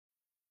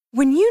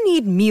When you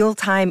need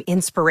mealtime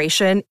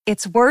inspiration,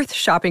 it's worth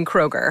shopping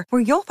Kroger,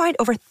 where you'll find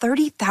over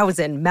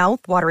 30,000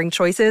 mouth-watering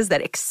choices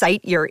that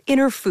excite your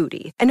inner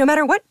foodie. And no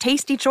matter what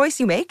tasty choice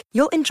you make,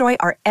 you'll enjoy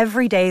our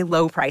everyday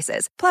low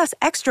prices, plus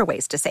extra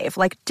ways to save,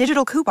 like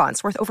digital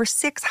coupons worth over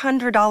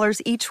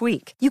 $600 each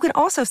week. You can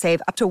also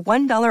save up to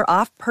 $1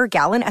 off per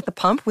gallon at the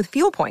pump with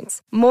fuel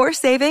points. More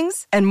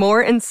savings and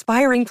more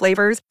inspiring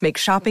flavors make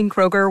shopping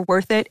Kroger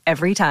worth it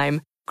every time.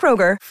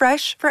 Kroger,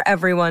 fresh for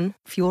everyone.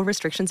 Fuel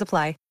restrictions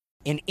apply.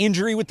 An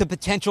injury with the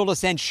potential to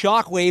send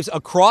shockwaves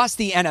across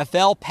the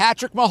NFL.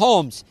 Patrick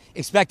Mahomes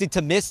expected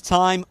to miss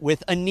time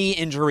with a knee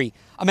injury.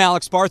 I'm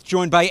Alex Barth,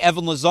 joined by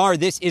Evan Lazar.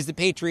 This is the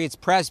Patriots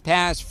Press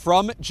Pass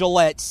from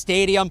Gillette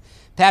Stadium.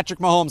 Patrick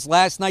Mahomes,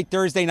 last night,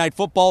 Thursday Night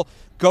Football,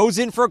 goes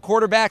in for a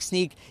quarterback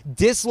sneak,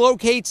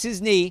 dislocates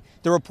his knee.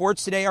 The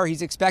reports today are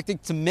he's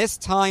expected to miss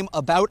time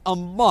about a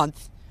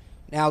month.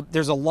 Now,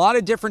 there's a lot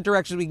of different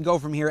directions we can go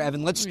from here,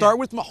 Evan. Let's start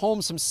with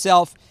Mahomes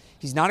himself.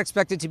 He's not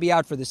expected to be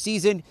out for the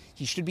season.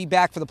 He should be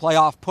back for the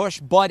playoff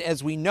push. But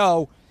as we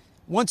know,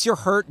 once you're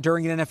hurt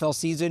during an NFL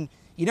season,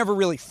 you never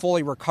really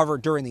fully recover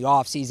during the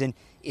offseason.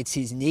 It's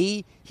his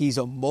knee. He's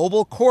a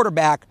mobile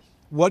quarterback.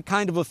 What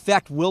kind of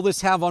effect will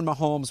this have on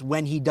Mahomes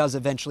when he does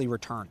eventually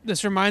return?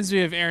 This reminds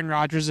me of Aaron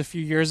Rodgers a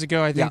few years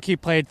ago. I think he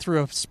played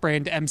through a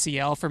sprained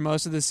MCL for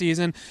most of the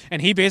season,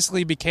 and he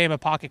basically became a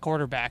pocket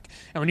quarterback.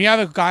 And when you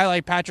have a guy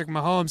like Patrick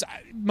Mahomes,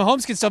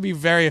 Mahomes can still be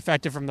very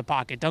effective from the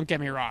pocket. Don't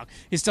get me wrong.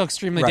 He's still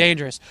extremely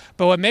dangerous.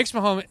 But what makes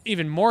Mahomes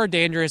even more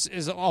dangerous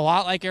is a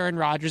lot like Aaron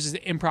Rodgers is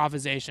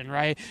improvisation,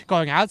 right?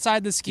 Going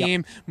outside the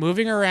scheme,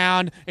 moving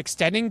around,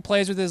 extending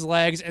plays with his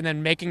legs, and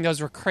then making those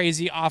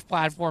crazy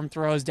off-platform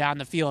throws down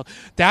the field.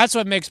 That's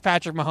what makes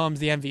Patrick Mahomes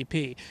the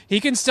MVP. He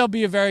can still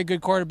be a very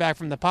good quarterback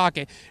from the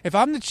pocket. If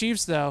I'm the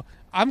Chiefs, though,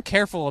 I'm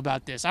careful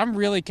about this. I'm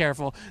really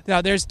careful.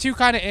 Now, there's two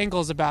kind of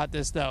angles about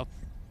this, though.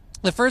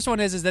 The first one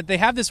is that they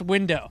have this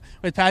window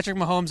with Patrick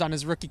Mahomes on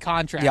his rookie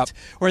contract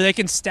where they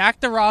can stack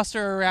the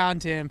roster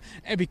around him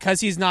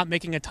because he's not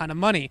making a ton of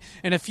money.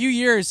 In a few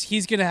years,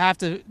 they're going to have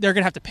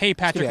to pay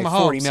Patrick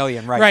Mahomes. $40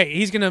 million, right? Right.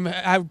 He's going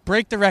to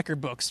break the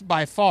record books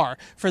by far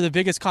for the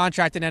biggest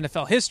contract in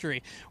NFL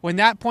history. When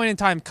that point in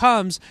time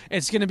comes,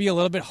 it's going to be a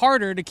little bit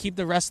harder to keep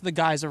the rest of the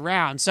guys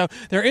around. So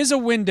there is a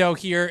window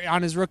here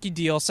on his rookie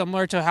deal,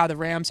 similar to how the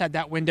Rams had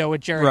that window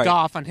with Jared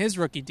Goff on his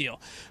rookie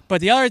deal.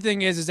 But the other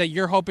thing is that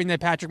you're hoping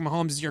that Patrick Mahomes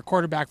is your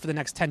quarterback for the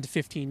next 10 to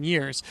 15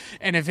 years.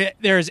 And if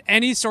there's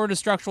any sort of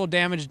structural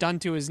damage done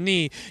to his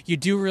knee, you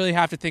do really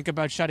have to think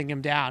about shutting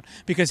him down,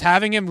 because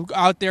having him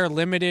out there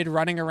limited,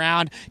 running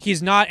around,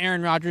 he's not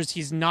Aaron Rodgers.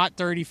 He's not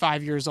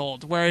 35 years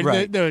old, where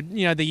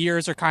the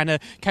years are kind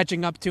of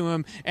catching up to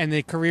him and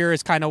the career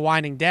is kind of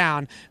winding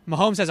down.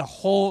 Mahomes has a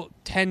whole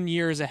 10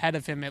 years ahead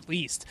of him at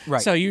least.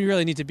 Right. So you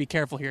really need to be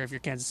careful here if you're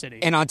Kansas City.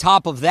 And on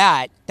top of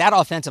that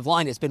offensive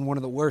line has been one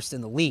of the worst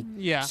in the league.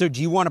 Yeah. So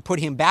do you want to put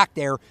him back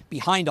there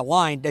behind a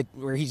line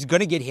where he's going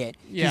to get hit?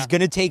 Yeah. He's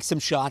going to take some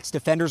shots.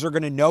 Defenders are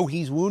going to know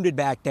he's wounded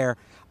back there.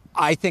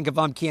 I think if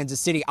I'm Kansas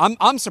City,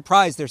 I'm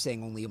surprised they're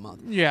saying only a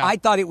month. Yeah. I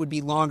thought it would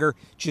be longer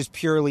just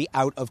purely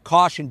out of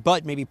caution.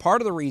 But maybe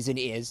part of the reason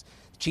is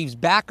the Chiefs'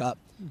 backup.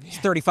 It's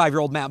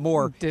 35-year-old Matt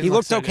Moore. He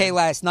looked okay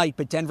last night,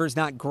 but Denver's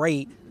not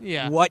great.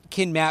 Yeah. What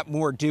can Matt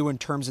Moore do in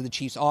terms of the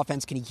Chiefs'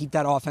 offense? Can he keep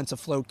that offense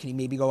afloat? Can he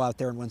maybe go out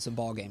there and win some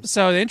ball games?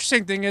 So the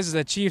interesting thing is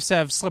the Chiefs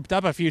have slipped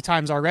up a few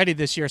times already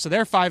this year. So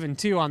they're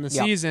 5-2 on the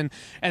season.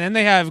 And then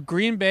they have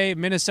Green Bay,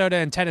 Minnesota,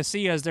 and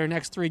Tennessee as their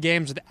next three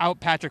games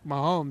without Patrick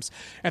Mahomes.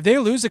 If they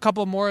lose a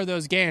couple more of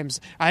those games,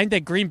 I think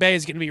that Green Bay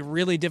is going to be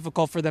really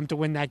difficult for them to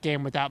win that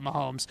game without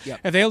Mahomes.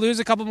 If they lose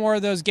a couple more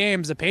of those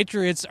games, the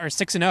Patriots are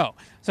 6-0.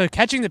 So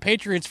catching the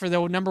Patriots for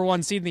the number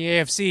one seed in the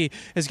AFC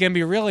is going to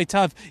be really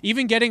tough.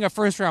 Even getting a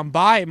first-round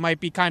bye might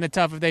be kind of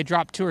tough if they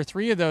drop 2 or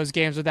 3 of those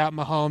games without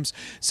Mahomes.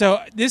 So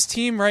this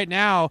team right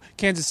now,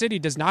 Kansas City,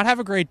 does not have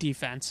a great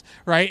defense,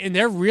 right? And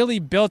they're really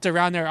built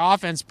around their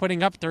offense,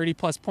 putting up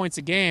 30-plus points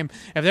a game.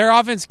 If their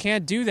offense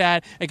can't do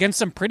that against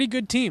some pretty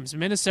good teams,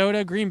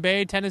 Minnesota, Green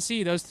Bay,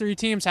 Tennessee, those 3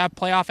 teams have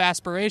playoff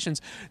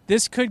aspirations.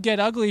 This could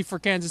get ugly for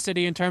Kansas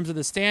City in terms of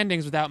the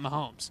standings without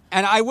Mahomes.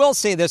 And I will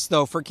say this,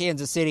 though, for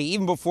Kansas City,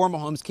 even before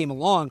Mahomes came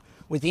along,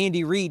 with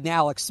Andy Reid and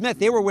Alex Smith,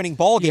 they were winning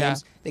ball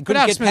games. They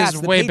couldn't get past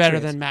the Patriots. Way better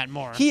than Matt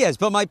Moore. He is,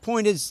 but my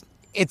point is,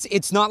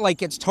 it's not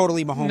like it's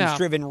totally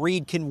Mahomes-driven.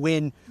 Reid can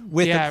win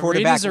with the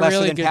quarterback lesser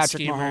than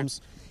Patrick Mahomes.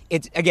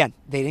 Again,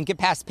 they didn't get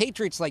past the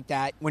Patriots like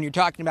that. When you're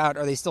talking about,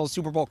 are they still a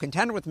Super Bowl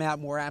contender with Matt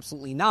Moore?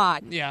 Absolutely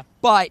not. Yeah.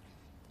 But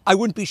I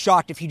wouldn't be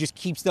shocked if he just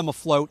keeps them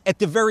afloat. At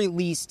the very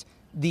least,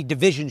 the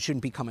division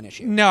shouldn't become an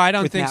issue. No, I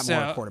don't think Matt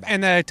Moore, so. quarterback.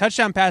 And the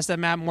touchdown pass that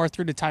Matt Moore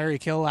threw to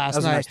Tyreek Hill last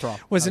night nice throw.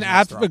 was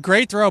a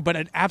great throw, but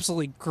an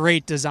absolutely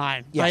great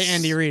design by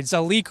Andy Reid. It's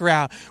a leak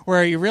route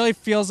where it really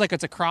feels like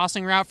it's a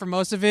crossing route for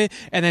most of it,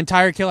 and then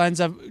Tyreek Hill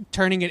ends up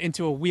turning it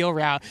into a wheel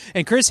route.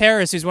 And Chris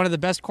Harris, who's one of the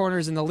best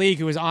corners in the league,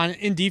 who was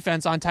in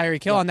defense on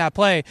Tyreek Hill on that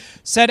play,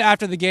 said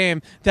after the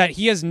game that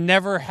he has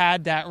never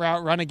had that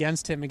route run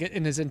against him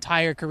in his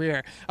entire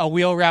career. A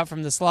wheel route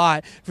from the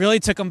slot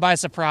really took him by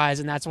surprise,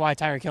 and that's why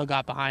Tyreek Hill got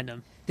got behind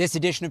him. This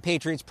edition of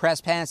Patriots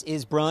Press Pass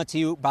is brought to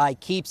you by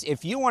Keeps.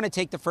 If you want to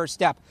take the first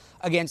step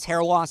against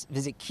hair loss,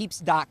 visit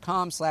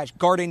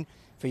keeps.com/garden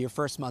for your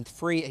first month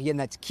free. Again,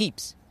 that's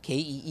Keeps,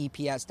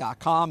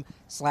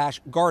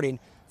 KEEPS.com/garden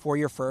for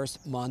your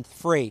first month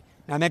free.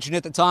 Now, I mentioned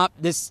at the top,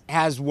 this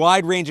has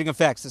wide-ranging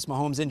effects, this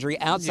Mahomes injury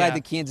outside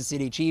the Kansas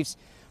City Chiefs.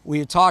 We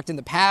had talked in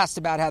the past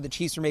about how the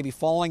Chiefs are maybe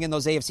falling in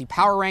those AFC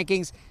power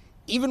rankings.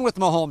 Even with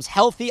Mahomes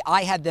healthy,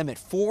 I had them at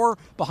 4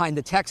 behind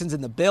the Texans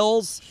and the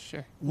Bills.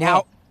 Sure.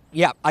 Now,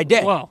 yeah, I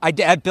did. Whoa. I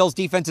did. That Bills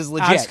defense is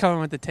legit. I was coming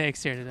with the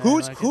takes here today.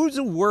 Who's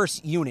a worse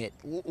unit?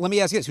 Let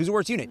me ask you this. Who's a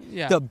worse unit?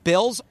 Yeah. The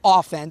Bills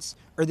offense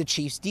or the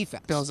Chiefs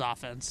defense? Bills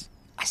offense.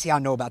 I see. I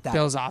don't know about that.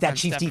 Bills offense. That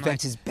Chiefs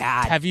defense is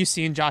bad. Have you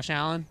seen Josh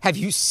Allen? Have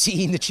you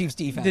seen the Chiefs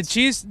defense?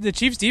 The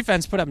Chiefs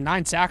defense put up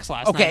 9 sacks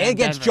last night. Okay,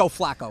 against Denver. Joe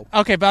Flacco.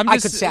 Okay, but I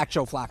could sack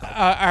Joe Flacco.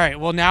 All right.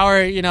 Well, now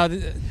we're Let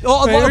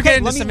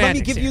getting me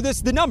semantics give here. you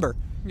the number.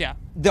 Yeah.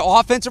 The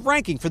offensive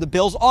ranking for the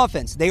Bills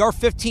offense, they are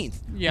 15th,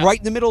 Yeah. right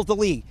in the middle of the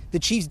league. The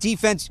Chiefs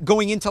defense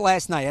going into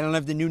last night, I don't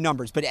have the new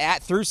numbers, but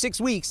through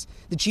 6 weeks,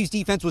 the Chiefs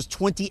defense was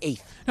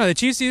 28th. No, the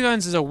Chiefs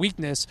defense is a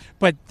weakness,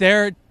 but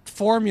their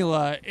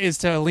formula is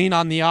to lean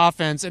on the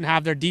offense and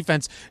have their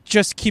defense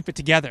just keep it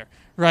together,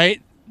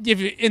 right?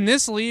 In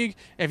this league,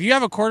 if you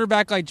have a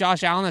quarterback like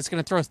Josh Allen that's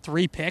going to throw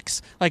 3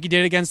 picks like he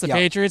did against the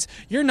Patriots,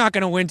 you're not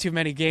going to win too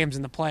many games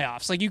in the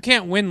playoffs. Like, you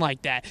can't win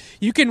like that.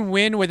 You can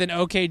win with an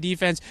okay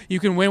defense. You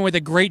can win with a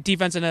great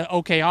defense and an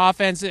okay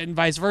offense and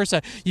vice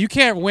versa. You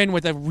can't win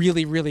with a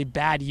really, really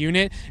bad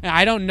unit. And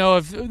I don't know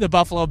if the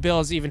Buffalo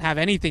Bills even have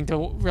anything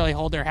to really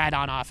hold their hat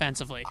on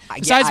offensively,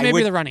 besides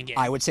the running game.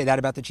 I would say that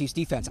about the Chiefs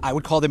defense. I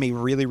would call them a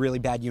really, really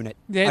bad unit.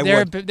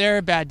 They're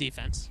a bad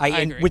defense. I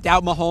agree.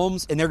 Without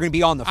Mahomes, and they're going to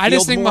be on the field. I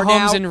just think more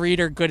Mahomes now. and Reed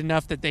are good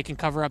enough that they can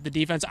cover up the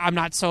defense. I'm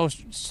not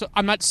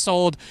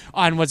sold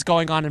on what's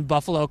going on in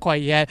Buffalo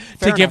quite yet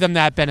to give them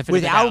that benefit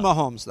without of the doubt.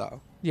 Mahomes,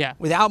 though. Yeah.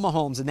 Without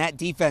Mahomes and that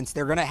defense,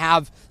 they're going to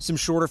have some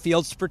shorter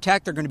fields to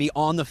protect. They're going to be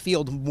on the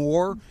field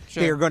more.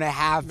 Sure. They're going to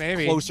have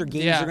closer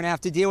games they're going to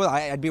have to deal with.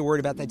 I'd be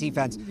worried about that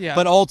defense. Yeah.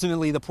 But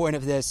ultimately, the point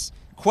of this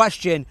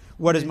question,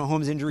 what does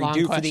Mahomes' injury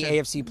do for the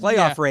AFC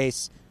playoff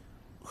race?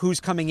 Who's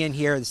coming in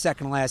here the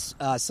second last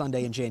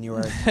Sunday in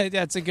January?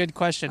 That's a good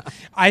question.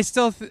 I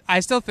still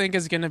think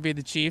it's going to be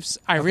the Chiefs.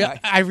 I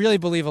really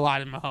believe a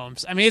lot in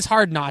Mahomes. I mean, it's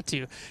hard not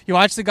to. You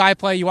watch the guy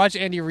play. You watch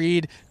Andy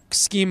Reid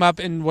scheme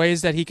up in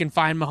ways that he can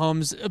find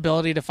Mahomes'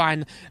 ability to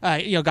find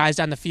guys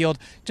down the field.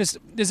 Just,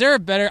 is there a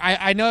better?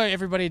 I know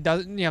everybody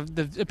does.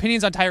 The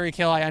opinions on Tyreek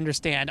Hill I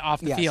understand off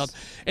the field.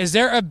 Is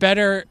there a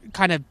better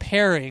kind of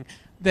pairing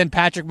than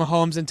Patrick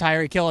Mahomes and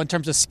Tyreek Hill in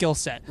terms of skill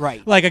set?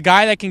 Right. Like a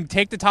guy that can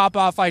take the top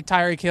off like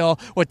Tyreek Hill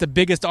with the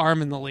biggest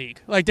arm in the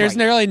league. Like, there's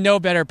really no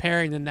better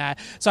pairing than that.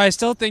 So I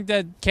still think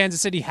that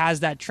Kansas City has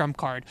that trump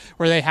card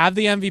where they have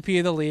the MVP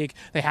of the league.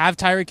 They have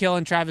Tyreek Hill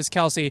and Travis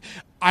Kelce.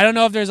 I don't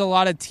know if there's a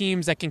lot of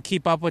teams that can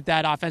keep up with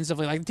that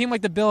offensively. Like a team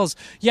like the Bills,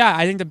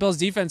 I think the Bills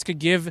defense could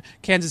give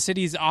Kansas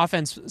City's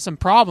offense some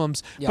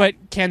problems, but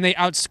can they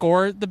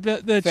outscore the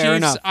Chiefs?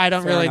 Enough. I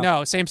don't Fair really enough.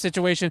 know. Same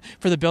situation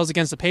for the Bills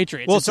against the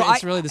Patriots. Well,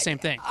 it's really the same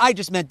thing. I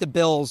just meant the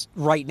Bills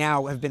right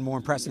now have been more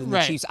impressive than the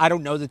Chiefs. I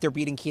don't know that they're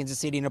beating Kansas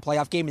City in a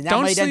playoff game, and that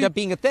might end up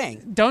being a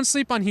thing. Don't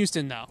sleep on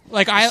Houston, though.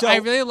 Like, I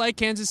really like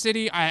Kansas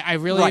City. I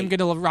really am going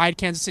to ride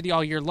Kansas City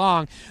all year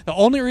long. The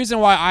only reason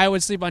why I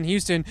would sleep on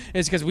Houston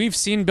is because we've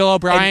seen Bill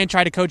O'Brien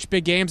try to coach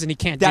big games, and he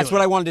can't do it. That's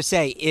what I wanted to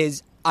say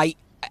is I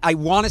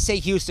want to say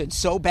Houston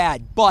so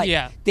bad, but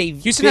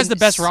Houston has the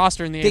best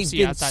roster in the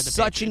AFC outside the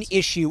such Patriots. an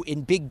issue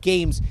in big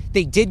games.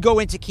 They did go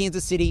into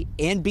Kansas City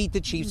and beat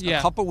the Chiefs a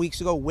couple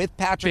weeks ago with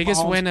Patrick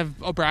Biggest Mahomes. win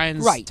of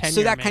O'Brien's tenure,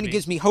 so that kind of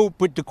gives me hope.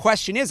 But the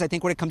question is, I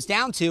think when it comes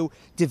down to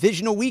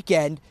divisional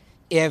weekend,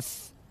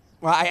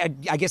 I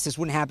guess this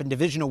wouldn't happen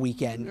divisional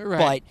weekend,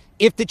 but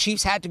if the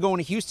Chiefs had to go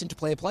into Houston to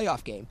play a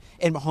playoff game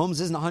and Mahomes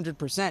isn't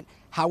 100%,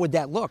 how would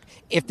that look?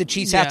 If the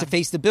Chiefs have to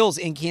face the Bills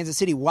in Kansas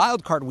City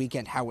wild card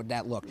weekend, how would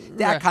that look?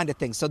 That kind of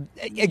thing. So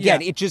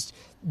again, it just,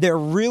 there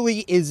really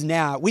is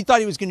now. We thought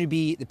it was going to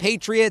be the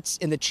Patriots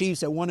and the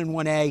Chiefs at 1 and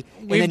 1A,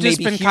 and then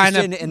maybe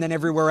Houston and then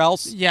everywhere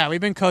else. Yeah,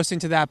 we've been coasting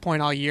to that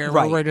point all year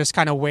where we're just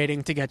kind of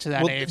waiting to get to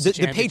that AFC Championship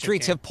the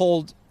Patriots game. have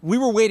pulled. We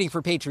were waiting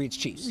for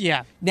Patriots-Chiefs.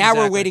 Yeah. Now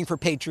we're waiting for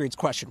Patriots ?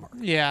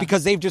 Yeah.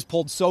 Because they've just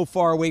pulled so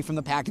far away from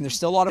the pack, and there's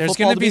still a lot of There's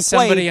football to be played. There's going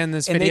to be somebody in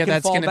this video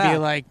that's going to be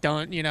like,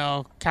 don't,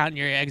 count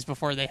your eggs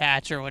before they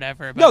hatch or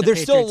whatever. No,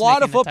 there's still a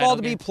lot of football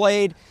to be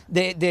played.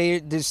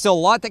 There's still a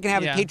lot that can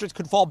happen. Patriots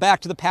could fall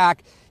back to the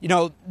pack.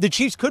 The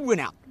Chiefs could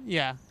win out.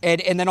 Yeah.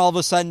 And then all of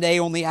a sudden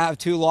they only have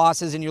 2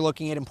 losses, and you're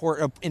looking at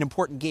an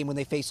important game when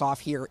they face off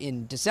here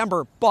in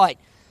December. But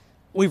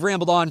we've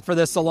rambled on for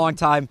this a long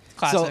time.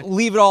 Classic. So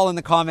leave it all in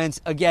the comments.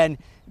 Again,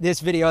 this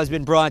video has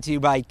been brought to you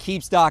by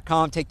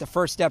Keeps.com. Take the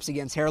first steps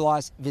against hair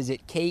loss.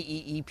 Visit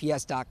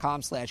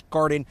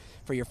KEEPS.com/garden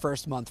for your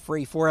first month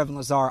free. For Evan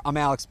Lazar, I'm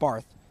Alex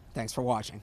Barth. Thanks for watching.